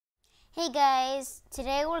Hey guys,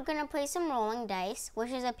 today we're gonna play some rolling dice,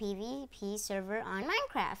 which is a PvP server on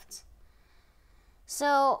Minecraft.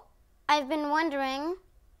 So, I've been wondering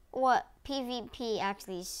what PvP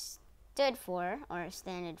actually stood for, or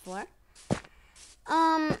standard for.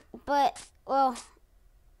 Well,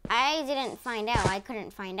 I didn't find out, I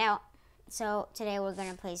couldn't find out. So, today we're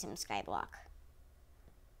gonna play some Skyblock.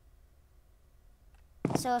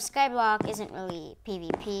 So, Skyblock isn't really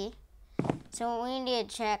PvP. So we need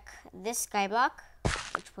to check this skyblock,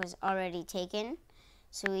 which was already taken.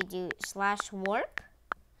 So we do /warp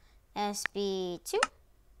SB2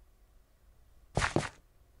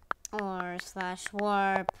 or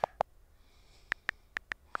 /warp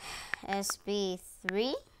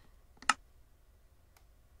SB3.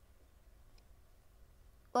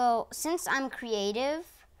 Well, since I'm creative,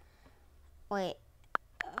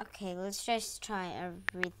 okay, let's just try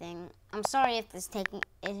everything. I'm sorry if this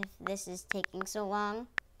is taking so long.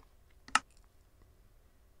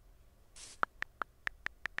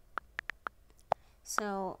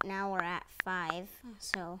 So now we're at 5.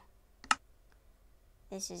 So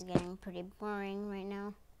this is getting pretty boring right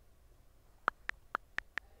now.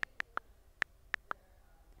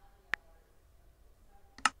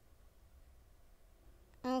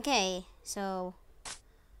 Okay, so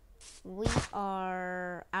we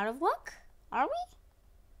are out of luck, are we?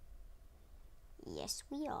 Yes,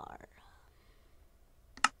 we are.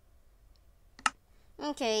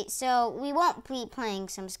 Okay, so we won't be playing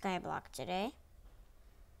some Skyblock today.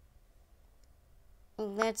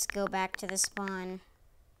 Let's go back to the spawn.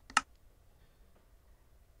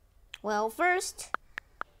 Well, first,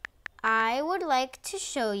 I would like to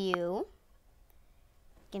show you,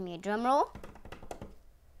 give me a drum roll,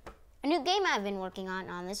 a new game I've been working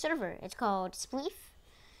on the server. It's called Spleef.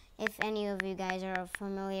 If any of you guys are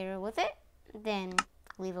familiar with it, then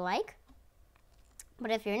leave a like. But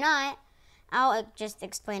if you're not, I'll just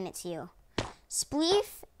explain it to you.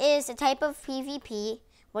 Spleef is a type of PvP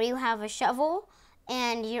where you have a shovel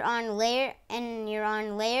and you're on layers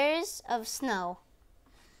of snow.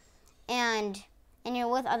 And you're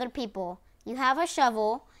with other people. You have a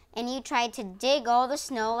shovel and you try to dig all the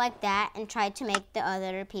snow like that and try to make the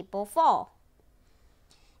other people fall.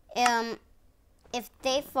 If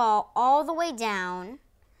they fall all the way down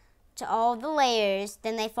to all the layers,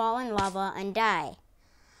 then they fall in lava and die.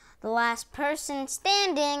 The last person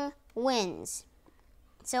standing wins.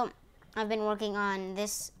 So I've been working on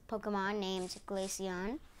this Pokemon named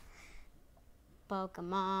Glaceon.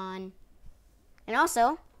 Pokemon. And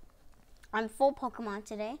also, I'm full Pokemon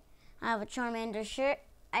today. I have a Charmander shirt.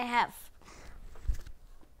 I have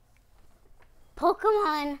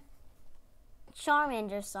Pokemon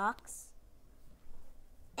Charmander socks.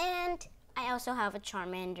 And I also have a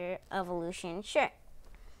Charmander Evolution shirt.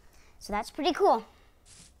 So that's pretty cool.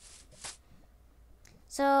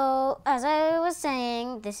 So, as I was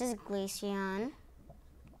saying, this is Glaceon.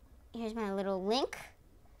 Here's my little link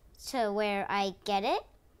to where I get it.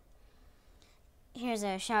 Here's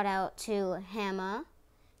a shout out to Hama,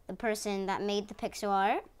 the person that made the pixel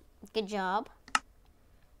art. Good job.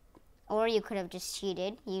 Or you could have just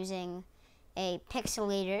cheated using a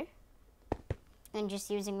pixelator and just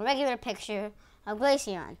using a regular picture of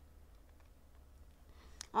Glaceon.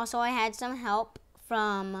 Also, I had some help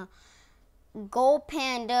from Gold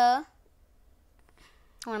Panda,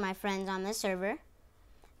 one of my friends on this server,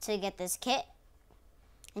 to get this kit.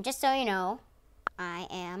 And just so you know, I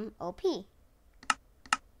am OP.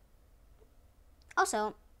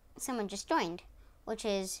 Also, someone just joined, which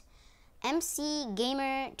is MC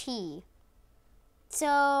Gamer T.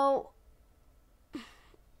 So,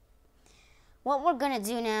 what we're gonna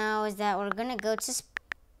do now is that we're gonna go to,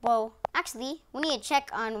 well, actually, we need to check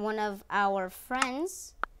on one of our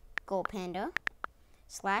friends, Gold Panda,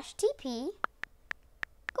 /TP,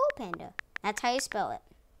 Gold Panda. That's how you spell it.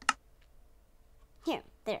 Here,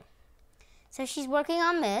 there. So she's working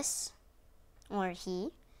on this, or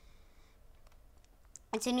he.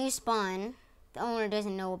 It's a new spawn. The owner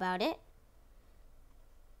doesn't know about it.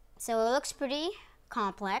 So it looks pretty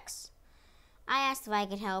complex. I asked if I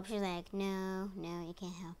could help. She's like, no, you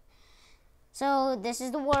can't help. So this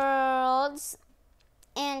is the worlds.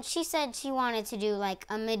 And she said she wanted to do like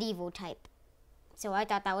a medieval type. So I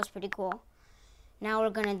thought that was pretty cool. Now we're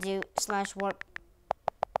gonna do /warp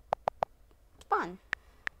spawn.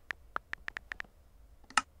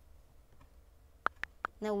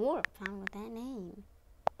 The warp found with that name.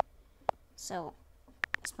 So,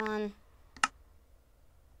 spawn.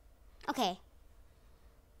 Okay.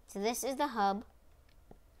 So this is the hub.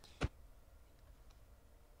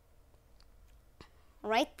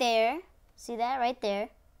 Right there. See that right there?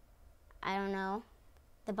 I don't know.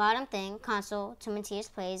 the bottom thing, console to Mattias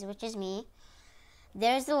Playz, which is me.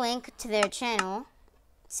 There's the link to their channel.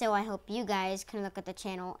 So I hope you guys can look at the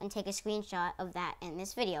channel and take a screenshot of that in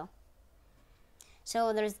this video.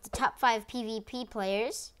 So there's the top 5 PvP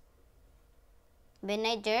players.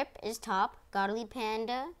 Midnight Derp is top, Godly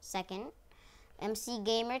Panda second, MC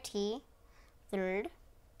Gamer T third,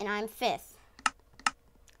 and I'm 5th.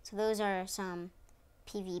 So those are some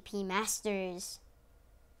PvP masters.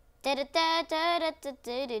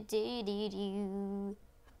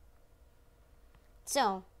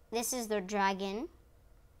 So this is their dragon.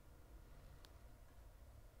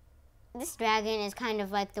 This dragon is kind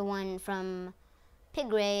of like the one from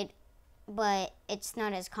Pig Raid, but it's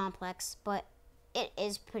not as complex, but it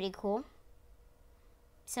is pretty cool.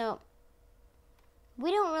 So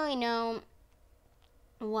we don't really know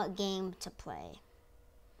what game to play.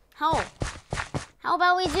 How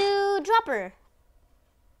about we do Dropper?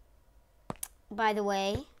 By the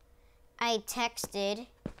way, I texted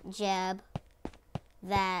Jeb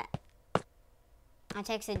that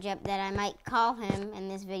I might call him in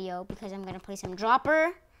this video because I'm going to play some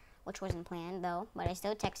Dropper, which wasn't planned though, but I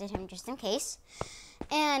still texted him just in case.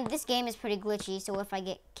 And this game is pretty glitchy, so if I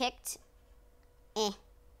get kicked,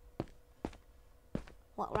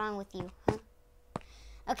 What wrong with you, huh?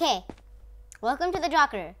 Okay, welcome to the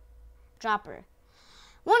Dropper.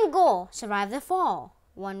 1 goal, survive the fall.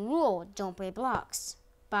 1 rule, don't break blocks.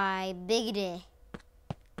 By Big Day.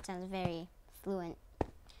 Sounds very fluent.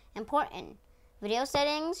 Important. Video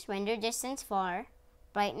settings, render distance far,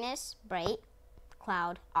 brightness, bright,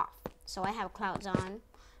 cloud off. So I have clouds on,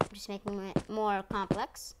 just making it more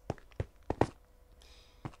complex.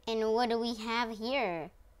 And what do we have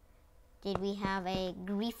here? Did we have a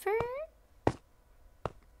griefer?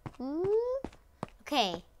 Ooh.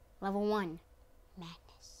 Okay, level 1,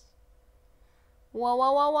 madness. Whoa,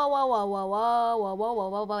 whoa, whoa, whoa, whoa, whoa, whoa, whoa, whoa, whoa,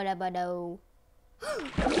 whoa, whoa, whoa, whoa.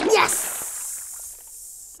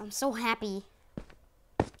 Yes! I'm so happy.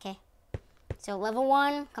 Okay, so level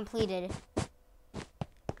 1 completed.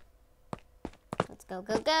 Let's go,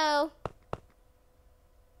 go, go.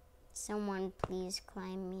 Someone please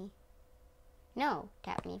climb me. No,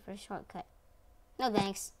 tap me for a shortcut. No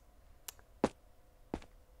thanks.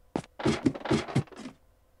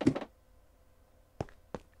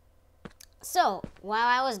 So, while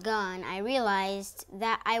I was gone, I realized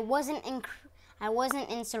that I wasn't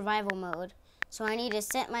in survival mode. So I need to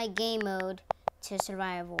set my game mode to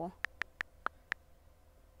survival.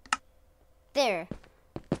 There.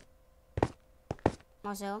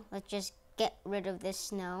 Also, let's just get rid of this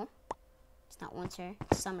snow. It's not winter,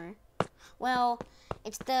 it's summer. Well,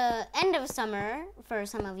 it's the end of summer for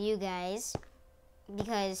some of you guys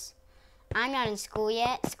because I'm not in school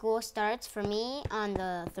yet. School starts for me on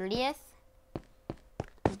the 30th.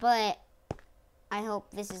 But I hope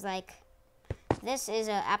this is a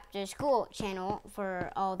after school channel for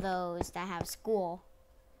all those that have school.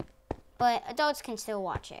 But adults can still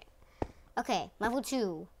watch it. Okay, level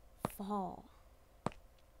 2, fall.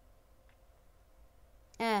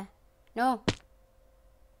 No.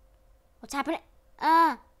 What's happening?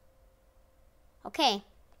 Okay.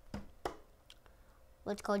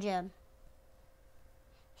 Let's call Jeb.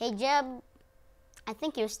 Hey Jeb, I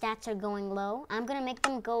think your stats are going low. I'm gonna make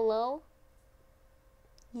them go low.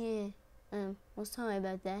 Yeah, well, sorry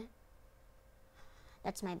about that.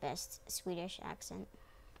 That's my best Swedish accent.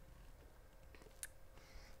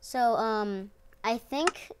 So, I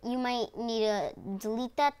think you might need to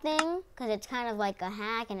delete that thing because it's kind of like a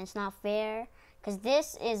hack and it's not fair because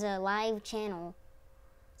this is a live channel.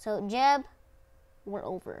 So, Jeb, we're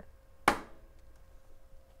over.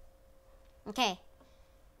 Okay.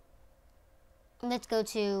 Let's go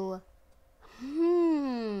to,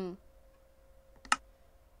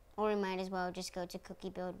 or we might as well just go to cookie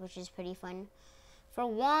build, which is pretty fun. For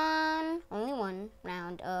only one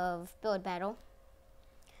round of build battle,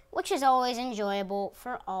 which is always enjoyable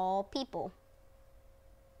for all people.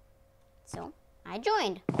 So, I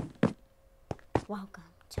joined. Welcome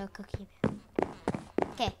to cookie build.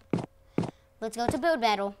 Okay, let's go to build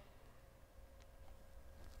battle.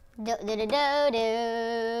 Do do do do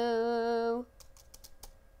do.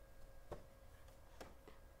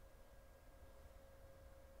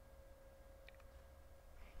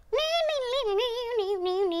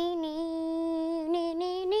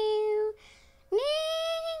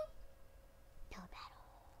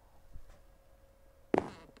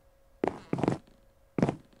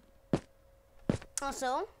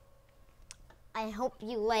 Also, I hope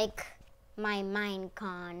you like my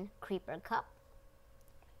Minecon Creeper Cup.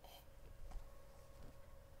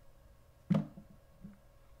 It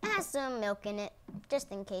has some milk in it,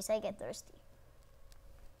 just in case I get thirsty.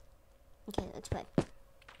 Okay, let's play.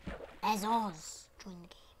 As Oz, join the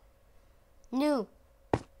game. No.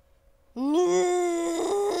 No.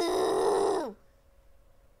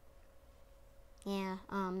 Yeah,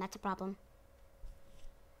 that's a problem.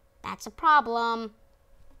 That's a problem.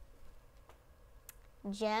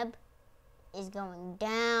 Jeb is going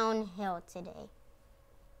downhill today.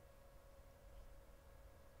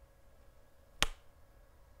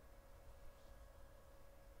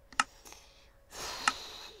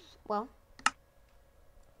 Well,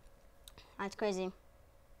 that's crazy.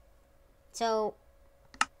 So,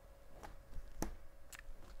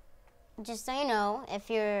 just so you know, if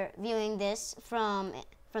you're viewing this from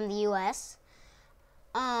the US,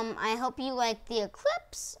 I hope you like the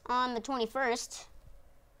eclipse on the 21st,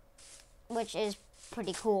 which is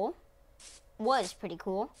pretty cool. Was pretty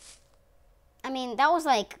cool. I mean, that was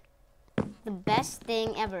like the best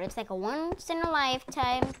thing ever. It's like a once in a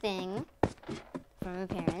lifetime thing from my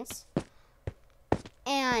parents.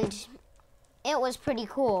 And it was pretty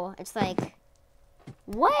cool. It's like,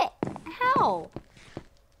 what? How?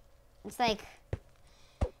 It's like,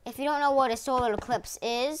 if you don't know what a solar eclipse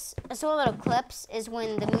is, a solar eclipse is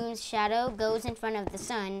when the moon's shadow goes in front of the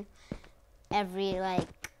sun every like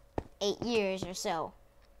 8 years or so.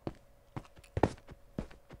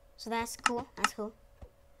 So that's cool. That's cool.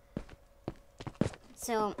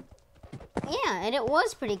 So, yeah, and it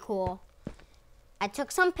was pretty cool. I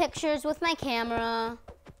took some pictures with my camera.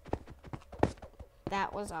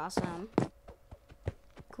 That was awesome.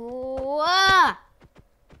 Cool. Ah!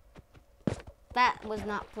 That was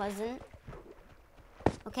not pleasant.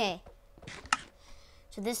 Okay.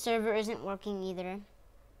 So this server isn't working either.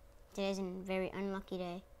 Today's a very unlucky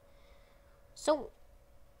day. So,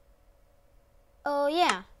 oh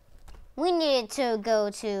yeah. We needed to go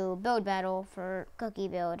to build battle for cookie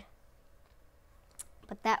build.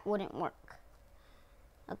 But that wouldn't work.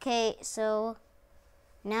 Okay, so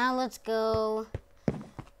now let's go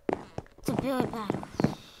to build battle.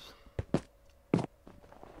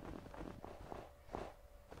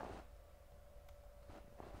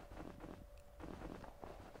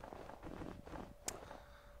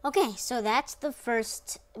 Okay, so that's the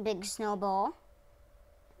first big snowball.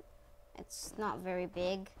 It's not very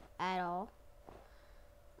big at all.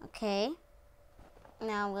 Okay,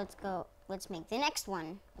 now let's make the next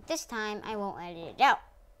one. But this time I won't edit it out.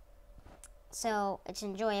 So it's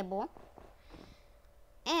enjoyable.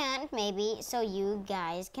 And maybe so you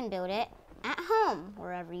guys can build it at home,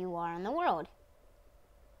 wherever you are in the world.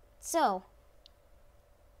 So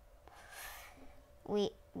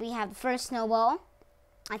we have the first snowball.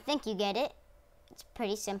 I think you get it. It's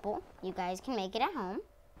pretty simple. You guys can make it at home.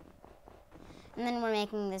 And then we're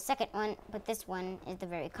making the second one, but this one is the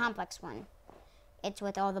very complex one. It's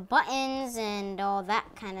with all the buttons and all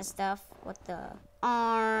that kind of stuff, with the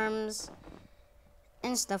arms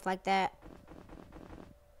and stuff like that.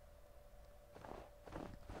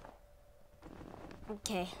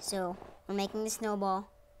 Okay, so we're making the snowball.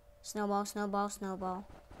 Snowball, snowball, snowball.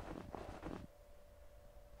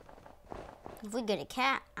 If we get a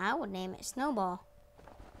cat, I would name it Snowball.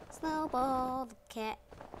 Snowball the cat.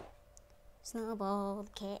 Snowball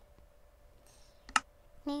the cat.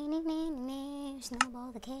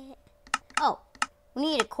 Snowball the cat. Oh, we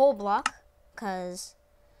need a coal block, because,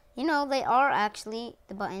 you know, the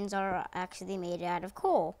buttons are actually made out of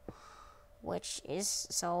coal, which is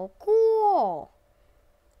so cool.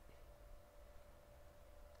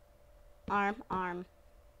 Arm, arm.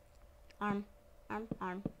 Arm, arm,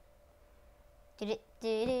 arm. Okay,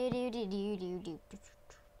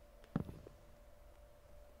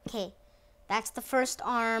 that's the first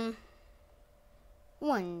arm.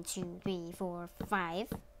 1, 2, 3, 4, 5.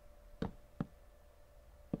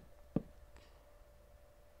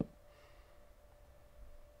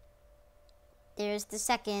 There's the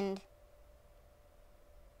second.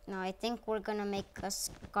 Now I think we're gonna make a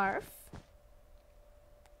scarf.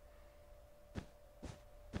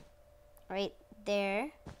 Right there.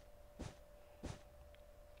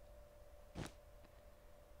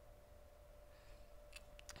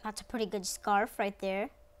 That's a pretty good scarf right there.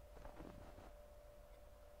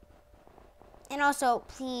 And also,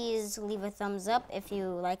 please leave a thumbs up if you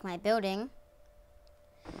like my building.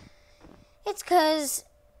 It's because,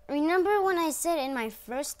 remember when I said in my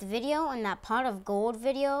first video, in that pot of gold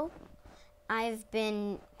video, I've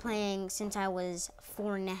been playing since I was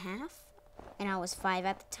 4.5, and I was 5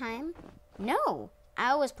 at the time? No,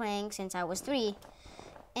 I was playing since I was 3.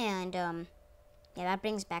 And, yeah, that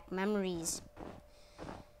brings back memories.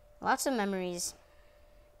 Lots of memories.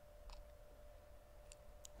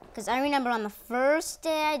 Because I remember on the first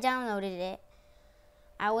day I downloaded it,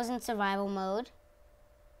 I was in survival mode.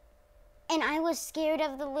 And I was scared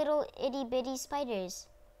of the little itty bitty spiders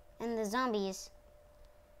and the zombies.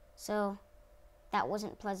 So that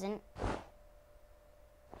wasn't pleasant.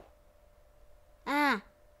 Ah.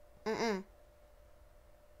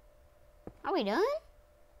 Are we done?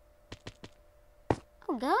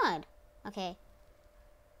 Oh God. Okay.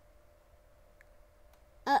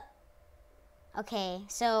 Okay,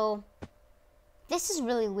 so this is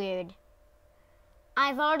really weird.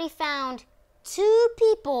 I've already found 2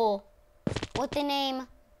 people with the name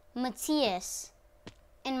Mattias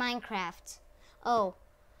in Minecraft. Oh,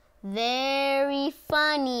 very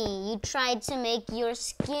funny. You tried to make your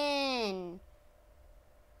skin.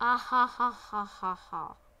 Ah ha ha ha ha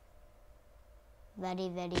ha. Very,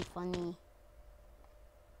 very funny.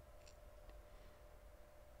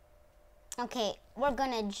 Okay, we're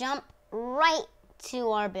gonna jump right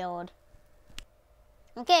to our build.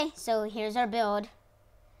 Okay, so here's our build.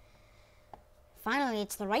 Finally,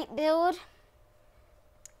 it's the right build.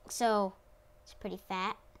 So, it's pretty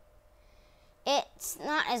fat. It's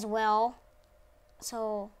not as well.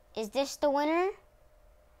 So, is this the winner?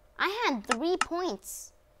 I had 3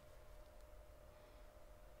 points.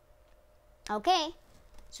 Okay,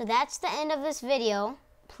 so that's the end of this video.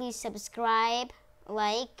 Please subscribe,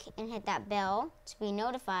 like, and hit that bell to be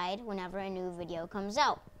notified whenever a new video comes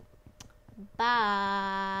out.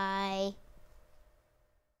 Bye.